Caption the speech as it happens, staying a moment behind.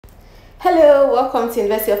Hello, welcome to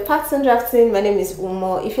University of Pattern Drafting. My name is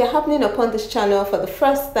Umo. If you're happening upon this channel for the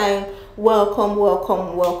first time,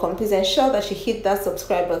 welcome. Please ensure that you hit that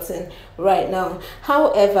subscribe button right now.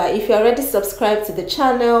 However, if you're already subscribed to the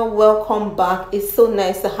channel, welcome back. It's so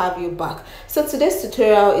nice to have you back. So today's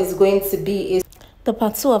tutorial is going to be the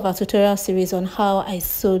part 2 of our tutorial series on how I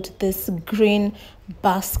sewed this green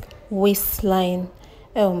basque waistline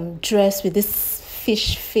dress with this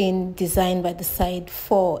fish fin design by the side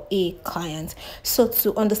for a client. So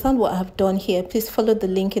to understand what I've done here, please follow the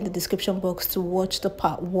link in the description box to watch the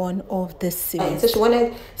part 1 of this series. So she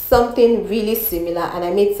wanted something really similar and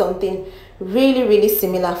I made something really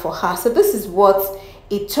similar for her. So this is what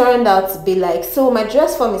it turned out to be like. So my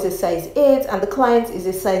dress form is a size 8 and the client is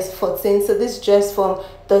a size 14. So this dress form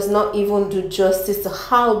does not even do justice to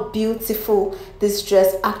how beautiful this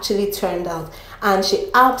dress actually turned out, and she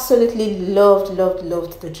absolutely loved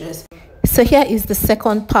the dress. So here is the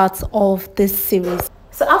second part of this series.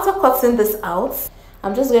 So after cutting this out,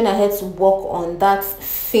 I'm just going ahead to work on that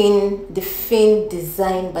the fin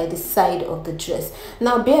design by the side of the dress.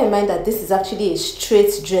 Now bear in mind that this is actually a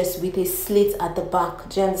straight dress with a slit at the back.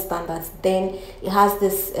 Do you understand that? Then it has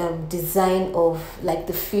this design of like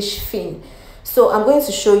the fish fin. So I'm going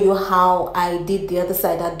to show you how I did the other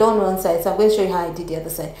side. I've done one side, so I'm going to show you how I did the other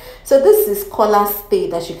side. So this is collar stay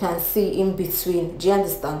that you can see in between. Do you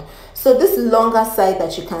understand? So this longer side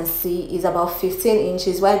that you can see is about 15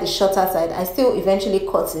 inches, while the shorter side, I still eventually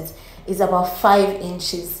cut it, is about 5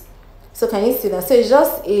 inches. So can you see that? So it's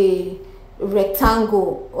just a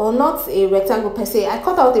rectangle, or not a rectangle per se. I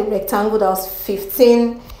cut out a rectangle that was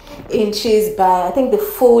 15 inches by, I think the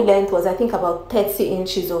full length was, I think, about 30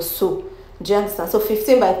 inches or so. Do you understand? So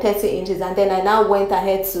 15 by 30 inches, and then I now went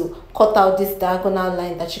ahead to cut out this diagonal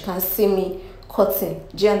line that you can see me cutting.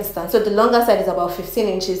 Do you understand? So the longer side is about 15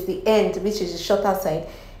 inches, the end, which is the shorter side,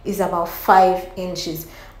 is about 5 inches,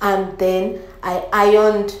 and then I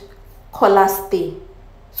ironed collar stay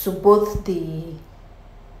to both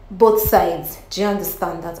sides. Do you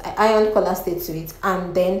understand that? I ironed collar stay to it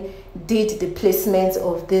and then did the placement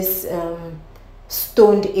of this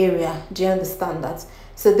stoned area. Do you understand that?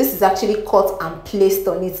 So this is actually cut and placed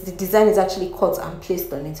on it. The design is actually cut and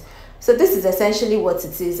placed on it. So this is essentially what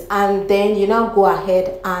it is. And then you now go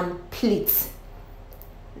ahead and pleat.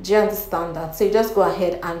 Do you understand that? So you just go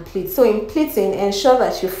ahead and pleat. So in pleating, ensure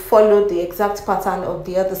that you follow the exact pattern of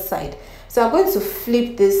the other side. So I'm going to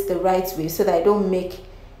flip this the right way so that I don't make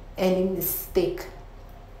any mistake.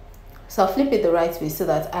 So I'll flip it the right way so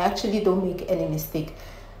that I actually don't make any mistake.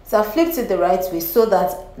 So I flipped it the right way so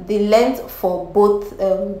that the length for both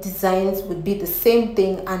designs would be the same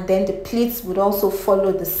thing, and then the pleats would also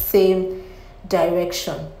follow the same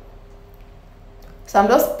direction. So I'm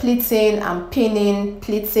just pleating and pinning,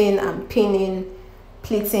 pleating and pinning,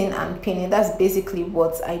 pleating and pinning. That's basically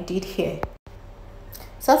what I did here.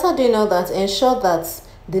 So after doing all that, ensure that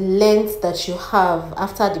the length that you have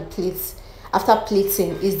after the pleats, after pleating,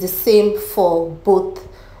 is the same for both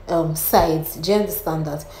sides. Do you understand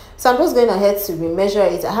that? So I'm just going ahead to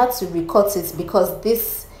remeasure it. I had to recut it because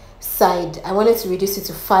this side I wanted to reduce it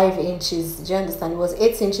to 5 inches. Do you understand? It was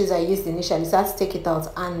 8 inches I used initially, so I had to take it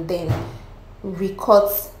out and then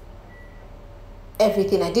recut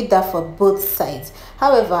everything. I did that for both sides.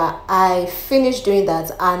 However, I finished doing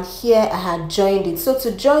that, and here I had joined it. So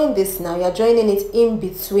to join this now, you're joining it in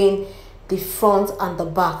between the front and the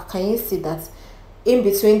back. Can you see that? In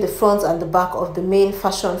between the front and the back of the main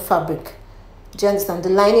fashion fabric. Do you understand? The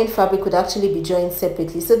lining fabric would actually be joined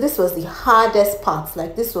separately. So this was the hardest part.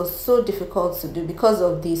 Like, this was so difficult to do because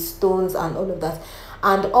of the stones and all of that.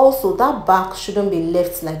 And also that back shouldn't be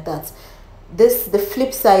left like that. The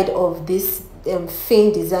flip side of this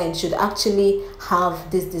fin design should actually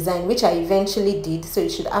have this design, which I eventually did. So it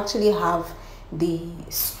should actually have the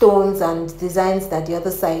stones and designs that the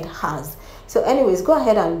other side has. So anyways, go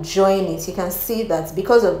ahead and join it. You can see that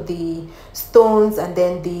because of the stones and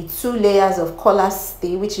then the 2 layers of collar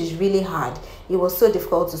stay, which is really hard, it was so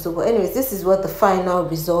difficult to sew. But anyways, this is what the final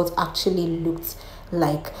result actually looked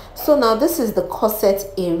like. So now this is the corset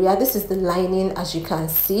area. This is the lining, as you can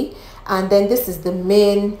see, and then this is the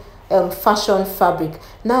main fashion fabric.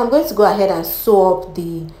 Now I'm going to go ahead and sew up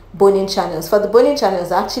the boning channels. For the boning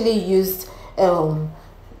channels, I actually used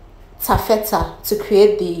taffeta to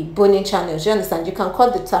create the boning channels. You understand? You can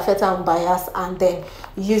cut the taffeta and bias and then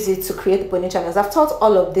use it to create the boning channels. I've taught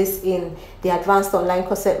all of this in the advanced online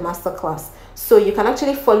corset masterclass, so you can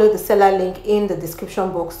actually follow the seller link in the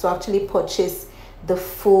description box to actually purchase the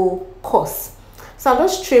full course. So I'm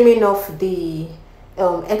just trimming off the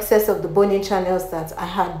excess of the boning channels that I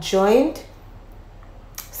had joined.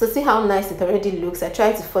 So see how nice it already looks. I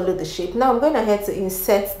try to follow the shape. Now I'm going ahead to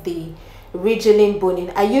insert the ridgeline boning.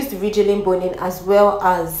 I used ridgeline boning as well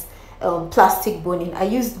as plastic boning. I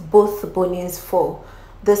used both bonings for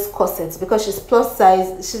this corset because she's plus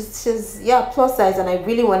size. She's plus size, and I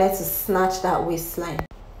really wanted to snatch that waistline.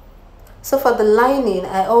 So for the lining,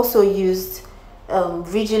 I also used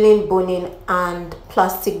ridgeline boning and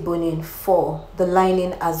plastic boning for the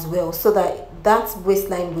lining as well, so that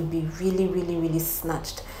waistline would be really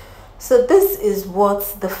snatched. So this is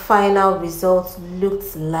what the final result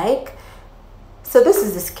looked like. So this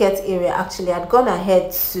is the skirt area. Actually, I'd gone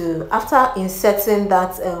ahead to, after inserting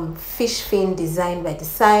that fish fin design by the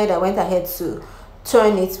side, I went ahead to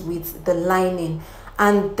turn it with the lining,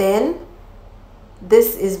 and then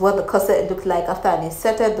this is what the corset looked like after I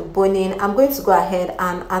inserted the boning. I'm going to go ahead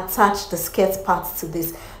and attach the skirt part to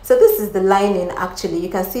this. So this is the lining. Actually, you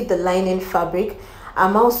can see the lining fabric.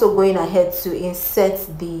 I'm also going ahead to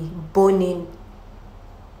insert the boning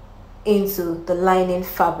into the lining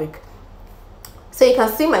fabric. So you can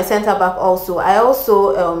see my center back also. I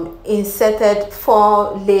also inserted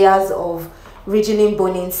 4 layers of ridgeline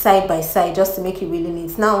boning side by side just to make it really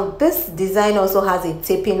neat. Now this design also has a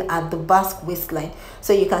taping at the basque waistline,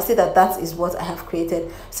 so you can see that that is what I have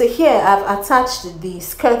created. So here I've attached the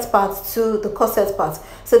skirt part to the corset part.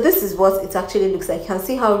 So this is what it actually looks like. You can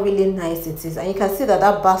see how really nice it is, and you can see that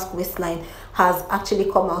that basque waistline has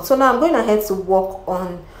actually come out. So now I'm going ahead to work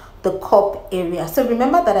on the cup area. So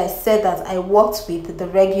remember that I said that I worked with the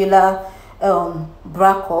regular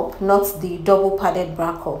bra cup, not the double padded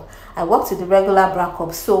bra cup. I worked with the regular bra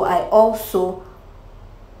cup, so I also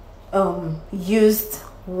used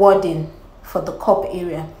wadding for the cup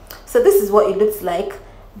area. So this is what it looks like,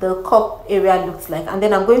 the cup area looks like, and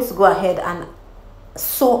then I'm going to go ahead and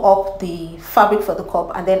sew up the fabric for the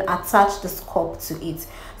cup and then attach this cup to it.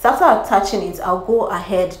 So after attaching it, I'll go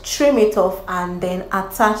ahead, trim it off, and then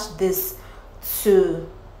attach this to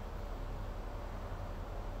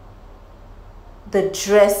the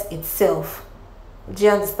dress itself. Do you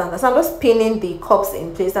understand that? So I'm just pinning the cups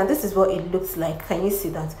in place, and this is what it looks like. Can you see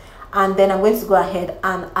that? And then I'm going to go ahead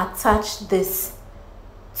and attach this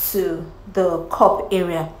to the cup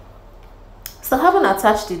area. So having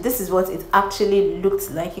attached it, this is what it actually looks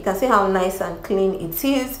like. You can see how nice and clean it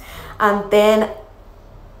is. And then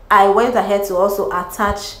I went ahead to also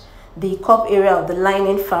attach the cup area of the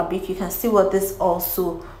lining fabric. You can see what this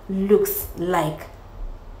also looks like.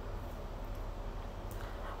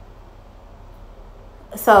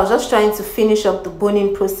 So I was just trying to finish up the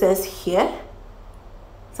boning process here.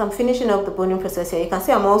 So I'm finishing up the boning process here. You can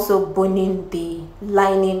see I'm also boning the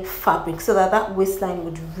lining fabric so that that waistline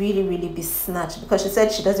would really be snatched, because she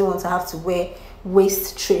said she doesn't want to have to wear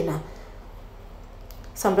waist trainer.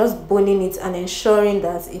 So I'm just boning it and ensuring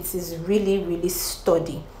that it is really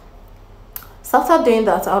sturdy. So after doing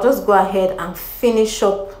that, I'll just go ahead and finish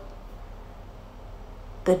up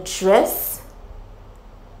the dress.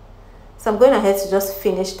 So I'm going ahead to just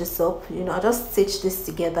finish this up. I'll just stitch this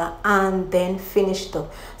together and then finish it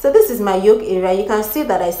up. So this is my yoke area. You can see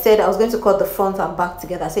that I said I was going to cut the front and back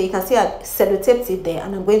together. So you can see I sellotaped it there,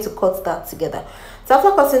 and I'm going to cut that together. So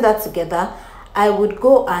after cutting that together, I would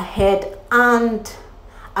go ahead and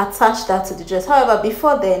attach that to the dress. However,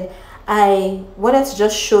 before then, I wanted to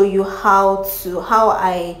just show you how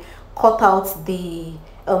I cut out the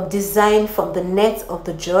design from the net of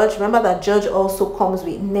the George. Remember that George also comes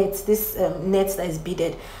with nets, this net that is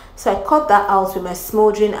beaded. So I cut that out with my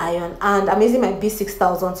smoldering iron, and I'm using my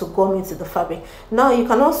B6000 to gum into the fabric. Now you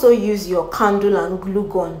can also use your candle and glue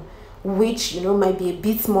gun, which might be a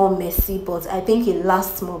bit more messy, but I think it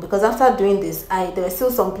lasts more, because after doing this, there were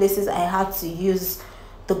still some places I had to use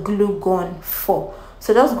the glue gun for.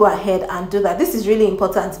 So just go ahead and do that. This is really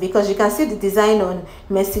important because you can see the design on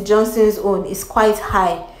Mercy Johnson's own is quite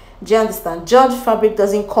high. Do you understand? George fabric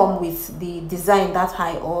doesn't come with the design that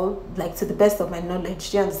high, or like, to the best of my knowledge.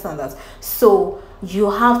 Do you understand that? So you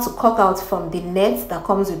have to cut out from the net that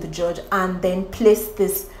comes with the George and then place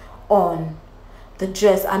this on the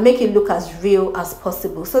dress and make it look as real as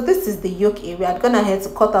possible. So this is the yoke area. I've gone ahead to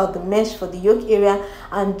cut out the mesh for the yoke area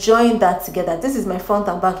and join that together. This is my front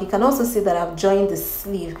and back. You can also see that I've joined the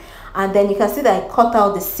sleeve, and then you can see that I cut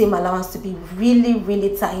out the seam allowance to be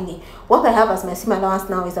really tiny. What I have as my seam allowance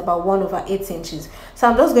now is about 1/8 inches. So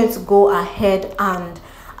I'm just going to go ahead and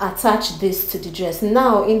attach this to the dress.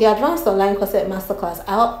 Now in the advanced online corset masterclass,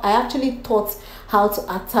 I actually taught how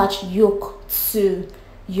to attach yoke to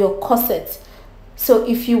your corset. So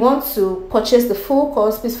if you want to purchase the full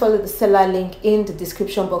course, please follow the seller link in the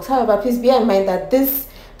description box. However, please bear in mind that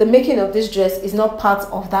the making of this dress is not part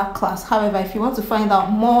of that class. However, if you want to find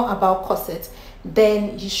out more about corset,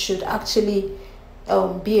 then you should actually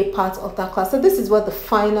be a part of that class. So this is what the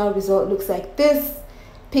final result looks like. This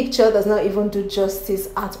picture does not even do justice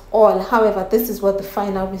at all. However, this is what the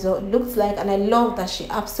final result looks like, and I love that she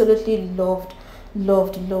absolutely loved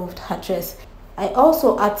her dress. I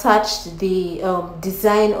also attached the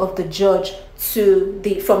design of the George to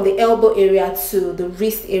from the elbow area to the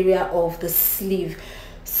wrist area of the sleeve.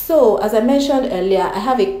 So as I mentioned earlier, I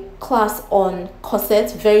have a class on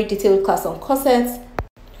corset, very detailed class on corsets,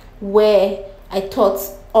 where I taught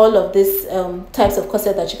all of these types of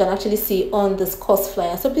corset that you can actually see on this course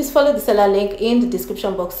flyer. So please follow the seller link in the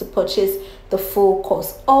description box to purchase the full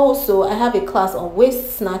course. Also, I have a class on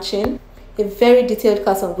waist snatching, a very detailed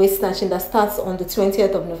class on waist snatching that starts on the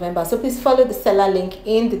 20th of November. So please follow the seller link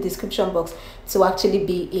in the description box to actually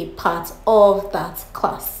be a part of that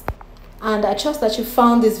class. And I trust that you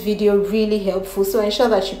found this video really helpful, so ensure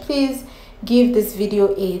that you please give this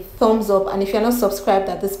video a thumbs up, and if you're not subscribed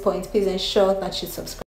at this point, please ensure that you subscribe.